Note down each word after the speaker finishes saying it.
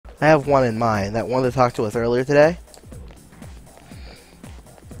I have one in mind. That one that talked to us earlier today.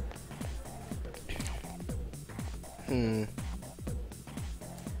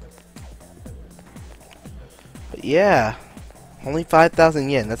 But yeah, only 5,000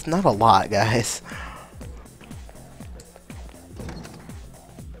 yen. That's not a lot, guys.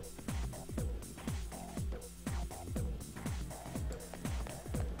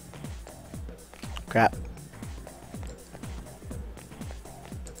 Crap.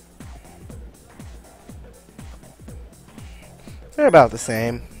 They're about the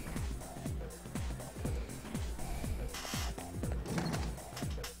same.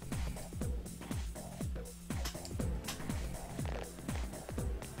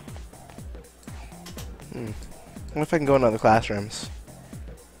 I wonder if I can go in other classrooms.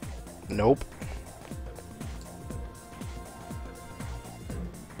 Nope.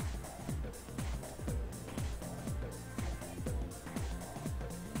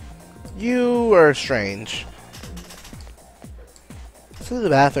 You are strange. Let's go to the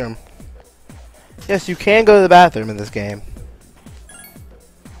bathroom. Yes, you can go to the bathroom in this game.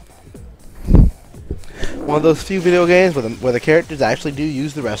 One of those few video games where the characters actually do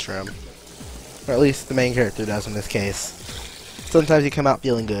use the restroom. Or at least the main character does in this case. Sometimes you come out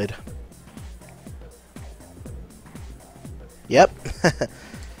feeling good. Yep.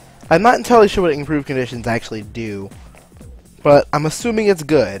 I'm not entirely sure what improved conditions actually do, but I'm assuming it's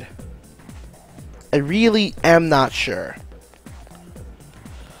good. I really am not sure.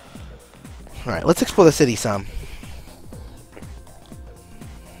 Alright, let's explore the city some.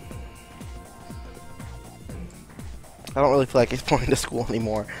 I don't really feel like exploring the school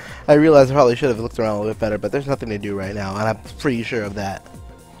anymore. I realize I probably should have looked around a little bit better, but there's nothing to do right now, and I'm pretty sure of that.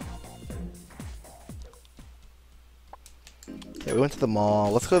 Okay, we went to the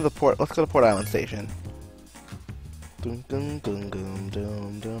mall. Let's go to the port. Let's go to Port Island Station. Dum dum dum dum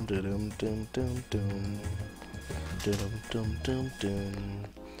dum dum dum dum dum dum dum dum dum.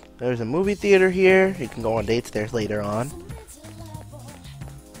 There's a movie theater here. You can go on dates there later on.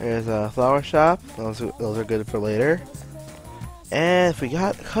 There's a flower shop. Those are good for later. And if we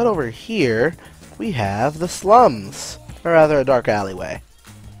cut over here, we have the slums, or rather a dark alleyway.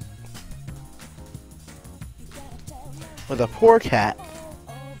 With a poor cat.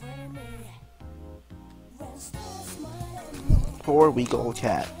 Poor weak old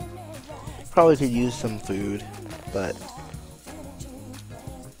cat. Probably could use some food, but...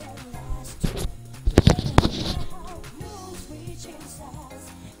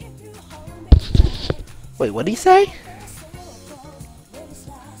 Wait, what'd he say?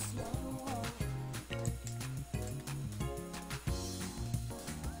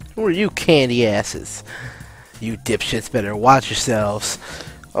 Who are you candy asses? You dipshits better watch yourselves.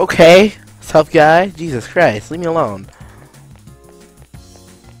 Okay, tough guy. Jesus Christ, leave me alone.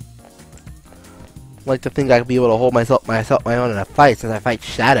 I'd like to think I could be able to hold my own in a fight since I fight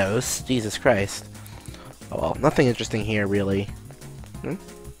shadows. Jesus Christ. Oh well, nothing interesting here really.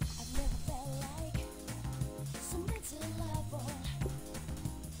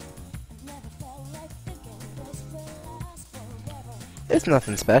 It's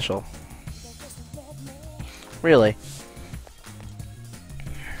nothing special. Really.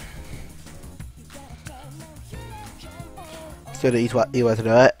 Let's go to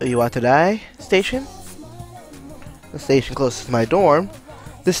Iwatadai Station. The station closest to my dorm.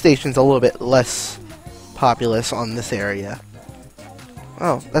 This station's a little bit less populous on this area.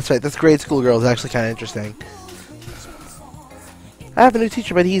 Oh, that's right. This grade school girl is actually kind of interesting. I have a new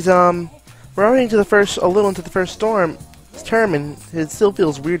teacher, but he's we're already into a little into the first term, and it still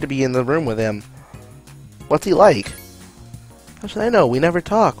feels weird to be in the room with him. What's he like? How should I know? We never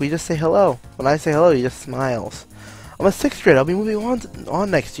talk. We just say hello. When I say hello, he just smiles. I'm a 6th grade. I'll be moving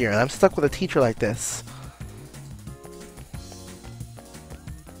on next year, and I'm stuck with a teacher like this.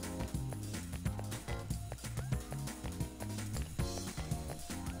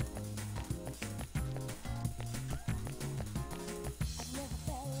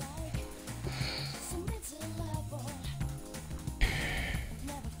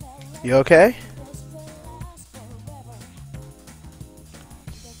 You okay?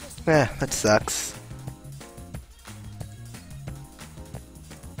 That sucks.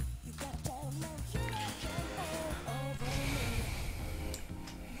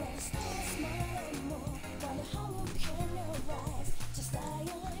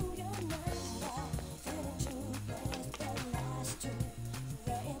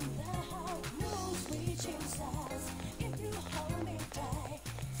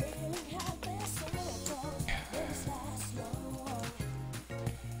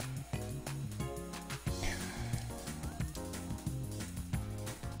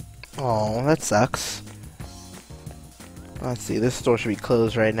 Oh, that sucks. Let's see, this store should be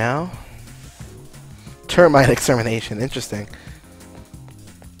closed right now. Termite extermination, interesting.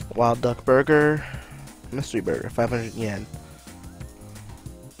 Wild duck burger, mystery burger, 500 yen.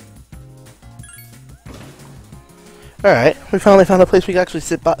 Alright, we finally found a place we can actually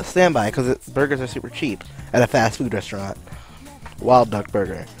stand by because burgers are super cheap at a fast food restaurant. Wild duck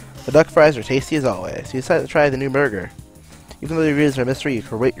burger. The duck fries are tasty as always. You decided to try the new burger. Even though the ingredients are a mystery, you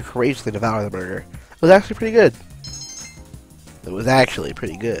courageously devour the burger. It was actually pretty good. It was actually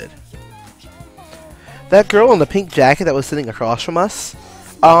pretty good. That girl in the pink jacket that was sitting across from us,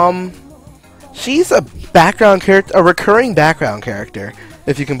 she's a background character, a recurring background character,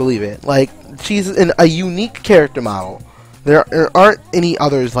 if you can believe it. Like, she's a unique character model. There aren't any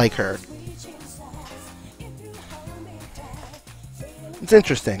others like her. It's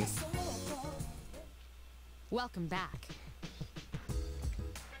interesting. Welcome back.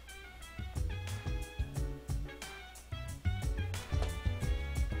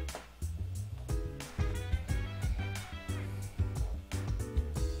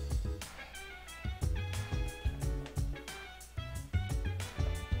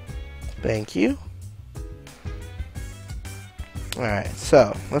 Thank you. Alright,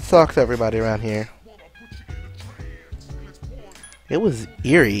 so let's talk to everybody around here. It was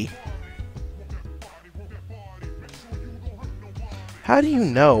eerie. How do you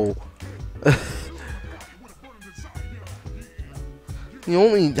know? You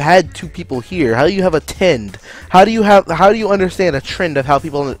only had 2 people here. How do you have a trend? How do you understand a trend of how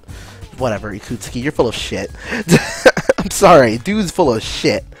people? Whatever, Ikutsuki, you're full of shit. I'm sorry, dude's full of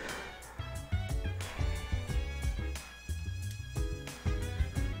shit.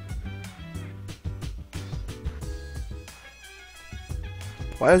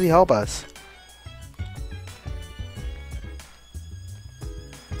 Why does he help us?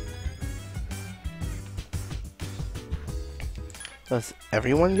 Does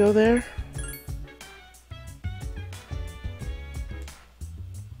everyone go there?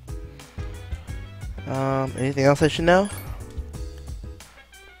 Anything else I should know?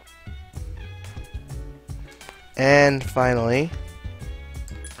 And finally,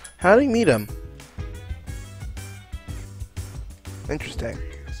 how do you meet him? Interesting.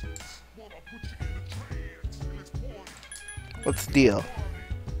 What's the deal?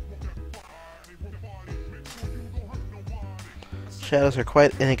 Shadows are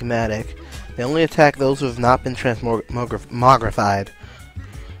quite enigmatic. They only attack those who have not been transmogrified.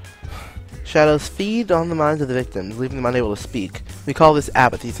 Shadows feed on the minds of the victims, leaving them unable to speak. We call this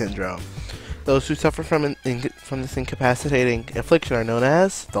apathy syndrome. Those who suffer from this incapacitating affliction are known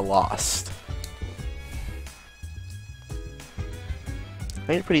as the Lost.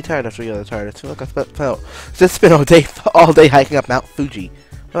 I get pretty tired after the other tired. I feel like I just spent all day hiking up Mount Fuji.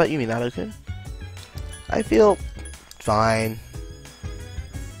 What about you, Minato-kun? I feel fine.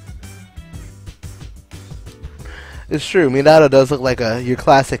 It's true, Minato does look like your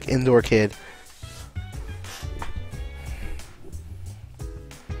classic indoor kid.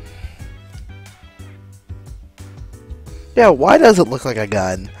 Yeah, why does it look like a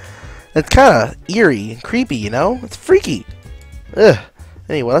gun? It's kind of eerie and creepy, you know? It's freaky. Ugh.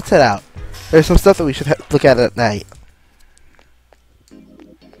 Anyway, let's head out. There's some stuff that we should look at night.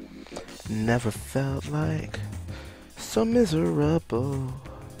 Never felt like so miserable.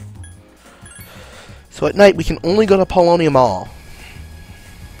 So at night we can only go to Paulownia Mall.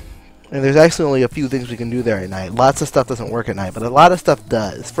 And there's actually only a few things we can do there at night. Lots of stuff doesn't work at night, but a lot of stuff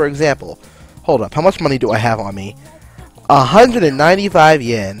does. For example, hold up, how much money do I have on me? 195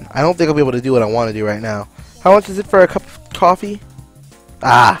 yen. I don't think I'll be able to do what I want to do right now. How much is it for a cup of coffee?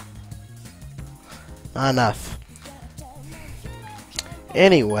 Ah. Enough.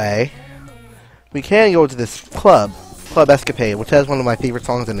 Anyway, we can go to this Club Escapade, which has one of my favorite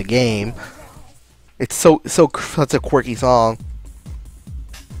songs in the game. It's such a quirky song.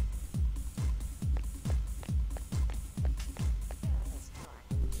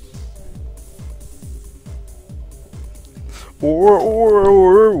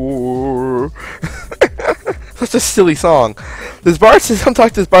 Such a silly song. This bartender, I'm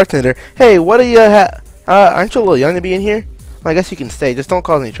talking to this bartender. Hey, what do you aren't you a little young to be in here? Well, I guess you can stay. Just don't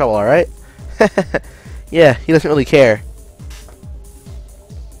cause any trouble, alright? Yeah, he doesn't really care.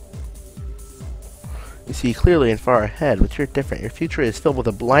 You see clearly and far ahead, but you're different. Your future is filled with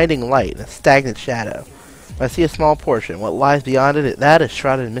a blinding light and a stagnant shadow. I see a small portion. What lies beyond it, that is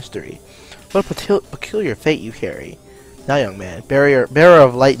shrouded in mystery. What a peculiar fate you carry. Now, young man, bearer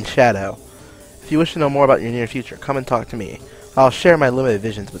of light and shadow. If you wish to know more about your near future, come and talk to me. I'll share my limited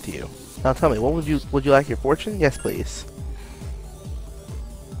visions with you. Now tell me, would you like your fortune? Yes, please.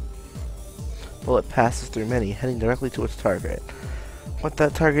 Bullet passes through many, heading directly to its target. What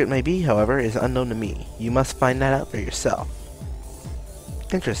that target may be, however, is unknown to me. You must find that out for yourself.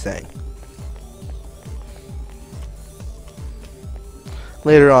 Interesting.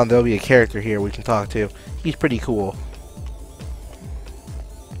 Later on, there'll be a character here we can talk to. He's pretty cool.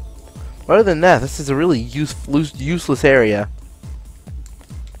 Other than that, this is a really useless area.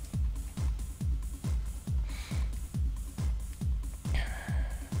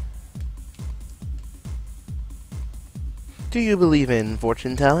 Do you believe in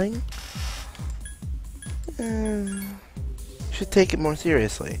fortune telling? You should take it more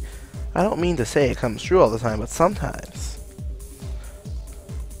seriously. I don't mean to say it comes true all the time, but sometimes.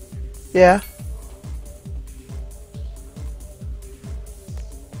 Yeah.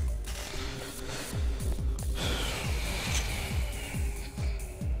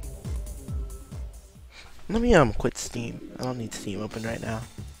 Let me quit Steam. I don't need Steam open right now.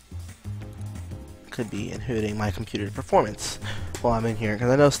 Could be inhibiting my computer's performance while I'm in here,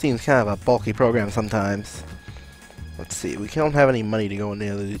 because I know Steam's kind of a bulky program sometimes. Let's see, we don't have any money to go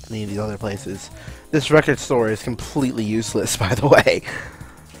into any of these other places. This record store is completely useless, by the way.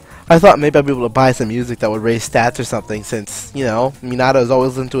 I thought maybe I'd be able to buy some music that would raise stats or something, since, you know, Minato's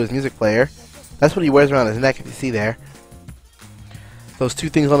always into his music player. That's what he wears around his neck, if you see there. Those two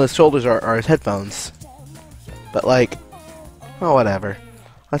things on his shoulders are his headphones. But, like, oh, whatever.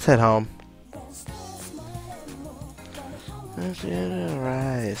 Let's head home.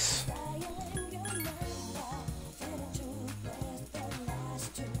 Rice.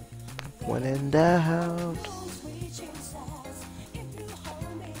 When in doubt.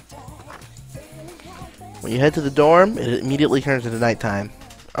 When you head to the dorm, it immediately turns into nighttime.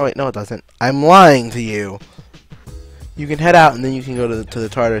 Oh wait, no it doesn't. I'm lying to you. You can head out and then you can go to the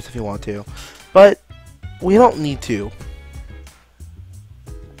Tartarus if you want to. But we don't need to.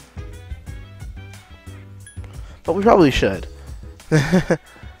 But we probably should.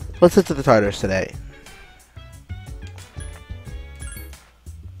 Let's head to the Tartarus today.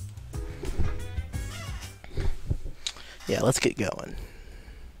 Yeah, let's get going.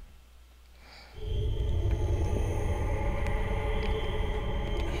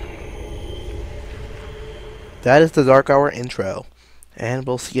 That is the Dark Hour intro. And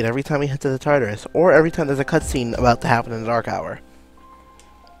we'll see it every time we head to the Tartarus, or every time there's a cutscene about to happen in the Dark Hour.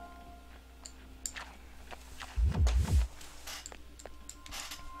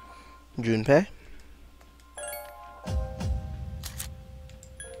 Junpei?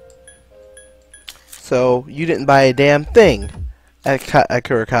 So, you didn't buy a damn thing at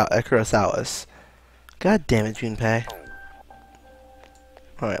Kurosawa's. God damn it, Junpei.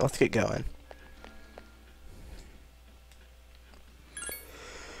 Alright, let's get going.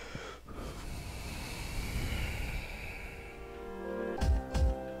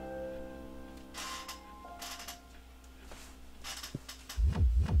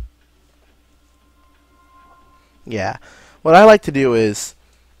 Yeah. What I like to do is,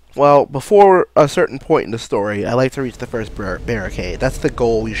 well, before a certain point in the story, I like to reach the first barricade. That's the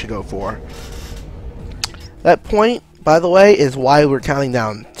goal you should go for. That point, by the way, is why we're counting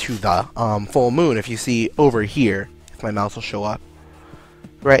down to the full moon. If you see over here, if my mouse will show up,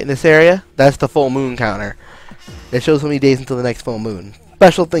 right in this area, that's the full moon counter. It shows how many days until the next full moon.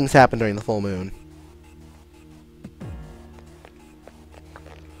 Special things happen during the full moon.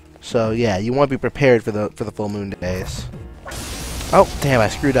 So yeah, you want to be prepared for the full moon days. Oh damn! I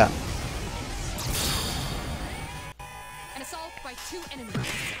screwed up. An assault by 2 enemies.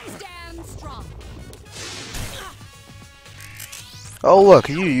 Stand strong. Oh look,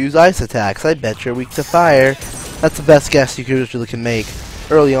 you use ice attacks. I bet you're weak to fire. That's the best guess you usually can make,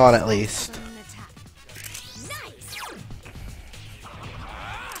 early on at least.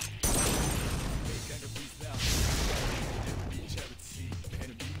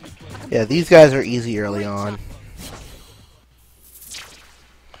 Yeah, these guys are easy early on.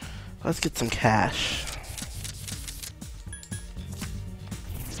 Let's get some cash.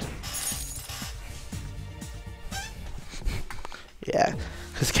 Yeah,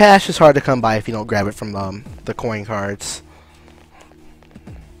 because cash is hard to come by if you don't grab it from the coin cards.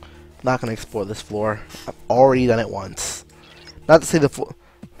 Not going to explore this floor. I've already done it once. Not to say the floor...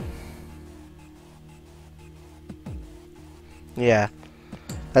 Yeah.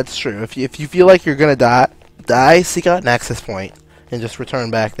 That's true. If you feel like you're gonna die, seek out an access point and just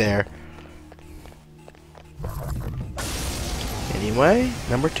return back there. Anyway,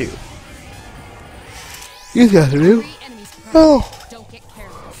 number 2. You got to do. Oh. Don't get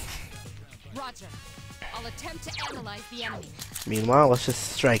careless. Roger. I'll attempt to analyze the enemy. Meanwhile, let's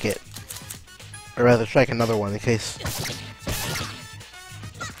just strike it, or rather, strike another one in case